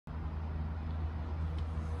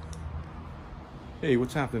Hey,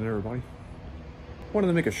 what's happening, everybody? Wanted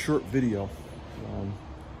to make a short video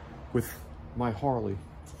with my Harley.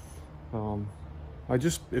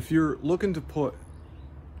 If you're looking to put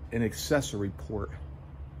an accessory port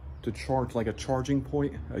to charge, like a charging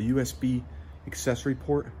point, a USB accessory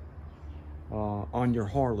port on your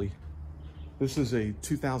Harley, this is a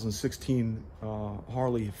 2016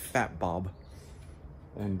 Harley Fat Bob,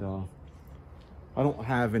 and I don't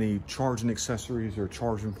have any charging accessories or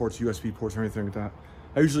charging ports, USB ports, or anything like that.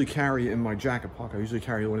 I usually carry in my jacket pocket. I usually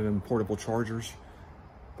carry one of them portable chargers,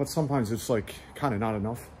 but sometimes it's like kind of not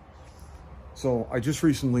enough. So I just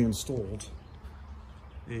recently installed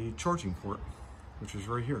a charging port, which is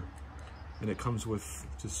right here. And it comes with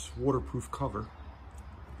this waterproof cover.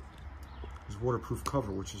 This waterproof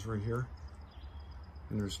cover, which is right here.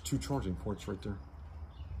 And there's two charging ports right there.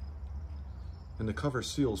 And the cover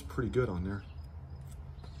seals pretty good on there.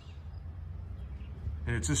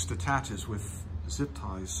 And it just attaches with zip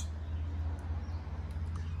ties.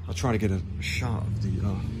 I'll try to get a shot of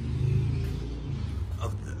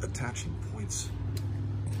the attaching points.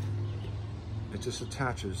 It just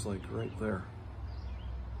attaches like right there.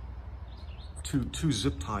 Two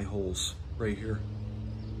zip tie holes right here.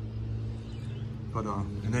 But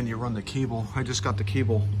and then you run the cable. I just got the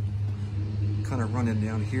cable kind of running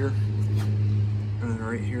down here and then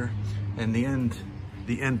right here. And the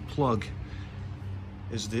end plug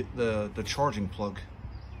is the charging plug.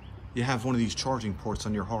 You have one of these charging ports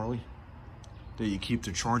on your Harley that you keep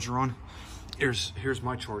the charger on. Here's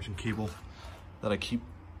my charging cable that I keep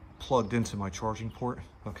plugged into my charging port,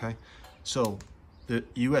 okay? So the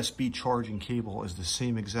USB charging cable is the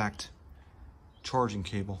same exact charging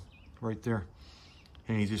cable right there.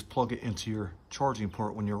 And you just plug it into your charging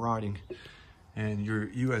port when you're riding, and your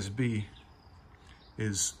USB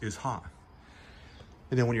is hot.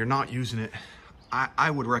 And then when you're not using it,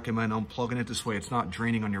 I would recommend unplugging it. This way it's not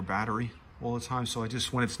draining on your battery all the time. So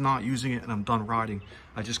when it's not using it and I'm done riding,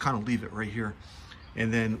 I just kind of leave it right here.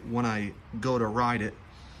 And then when I go to ride it,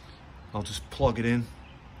 I'll just plug it in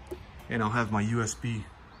and I'll have my USB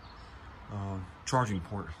charging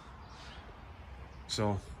port.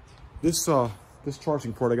 So this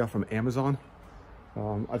charging port I got from Amazon.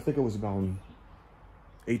 I think it was about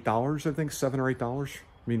 $8, I think, $7 or $8.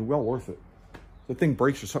 I mean, well worth it. If the thing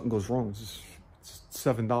breaks or something goes wrong, it's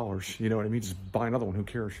 $7, you know what I mean? Just buy another one, who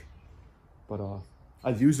cares? But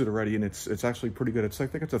I've used it already, and it's actually pretty good. I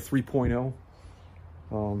think it's a 3.0.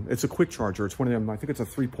 It's a quick charger. It's one of them, I think it's a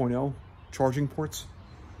 3.0 charging ports.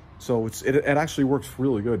 So it actually works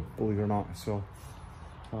really good, believe it or not. So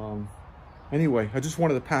anyway, I just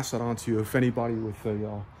wanted to pass that on to you. If anybody with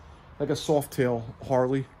like a soft tail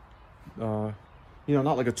Harley, you know,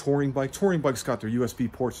 not like a touring bike. Touring bikes got their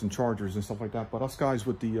USB ports and chargers and stuff like that. But us guys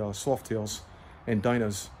with the soft tails and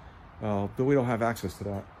Dynas, but we don't have access to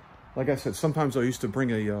that. Like I said, sometimes I used to bring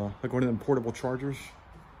like one of them portable chargers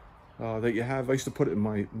that you have. I used to put it in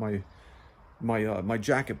my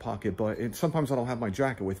jacket pocket, but sometimes I don't have my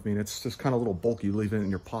jacket with me, and it's just kind of a little bulky, leaving it in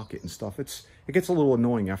your pocket and stuff. It gets a little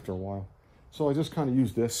annoying after a while. So I just kind of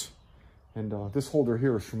use this, and this holder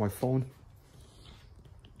here is for my phone.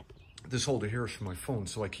 This holder here is for my phone,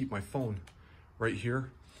 so I keep my phone right here,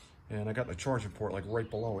 and I got the charging port like right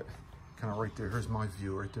below it, kind of right there. Here's my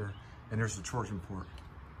view right there, and there's the charging port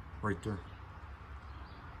right there.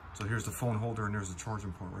 So here's the phone holder, and there's the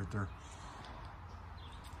charging port right there.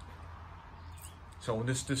 So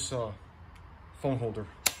this phone holder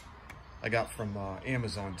I got from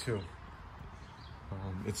Amazon too.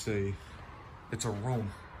 It's a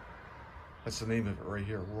Roam. That's the name of it right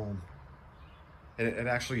here, Roam. And it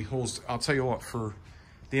actually holds, I'll tell you what, for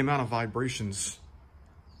the amount of vibrations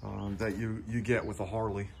that you get with a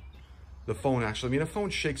Harley, the phone actually, I mean, the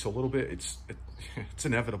phone shakes a little bit. It's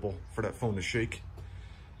inevitable for that phone to shake,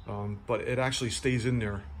 but it actually stays in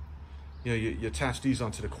there. You know, you attach these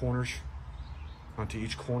onto the corners, onto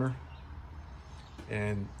each corner,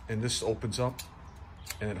 and this opens up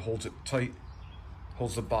and it holds it tight,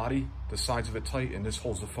 holds the body, the sides of it tight, and this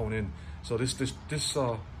holds the phone in. So this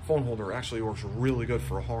phone holder actually works really good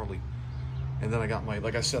for a Harley. And then I got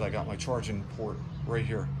like I said, I got my charging port right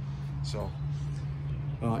here. So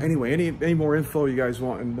anyway, any more info you guys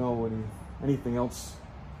want to know, and anything else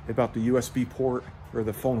about the USB port or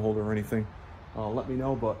the phone holder or anything, let me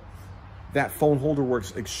know. But that phone holder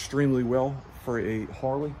works extremely well for a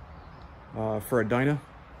Harley, for a Dyna.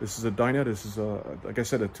 This is a Dyna. This is like I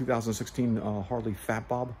said, a 2016 Harley Fat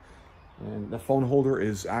Bob. And the phone holder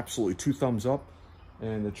is absolutely 2 thumbs up.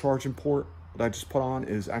 And the charging port that I just put on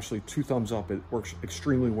is actually 2 thumbs up. It works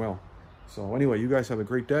extremely well. So anyway, you guys have a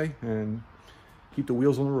great day, and keep the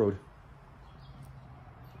wheels on the road.